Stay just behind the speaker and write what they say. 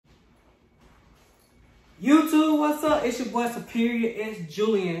YouTube, what's up? It's your boy Superior It's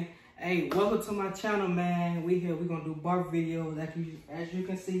Julian. Hey, welcome to my channel, man. We here. We're gonna do barber videos. As you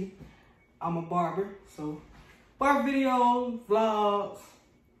can see, I'm a barber. So barber videos, vlogs,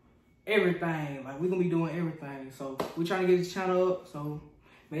 everything. Like, we're gonna be doing everything. So we're trying to get this channel up. So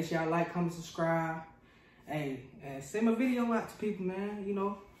make sure y'all like, comment, subscribe. Hey, and send my video out to people, man. You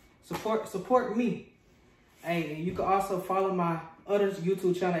know, support me. Hey, and you can also follow my other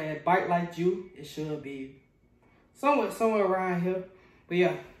YouTube channel at Bite Like You. It should be somewhere around here. But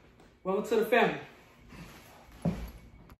yeah, welcome to the family.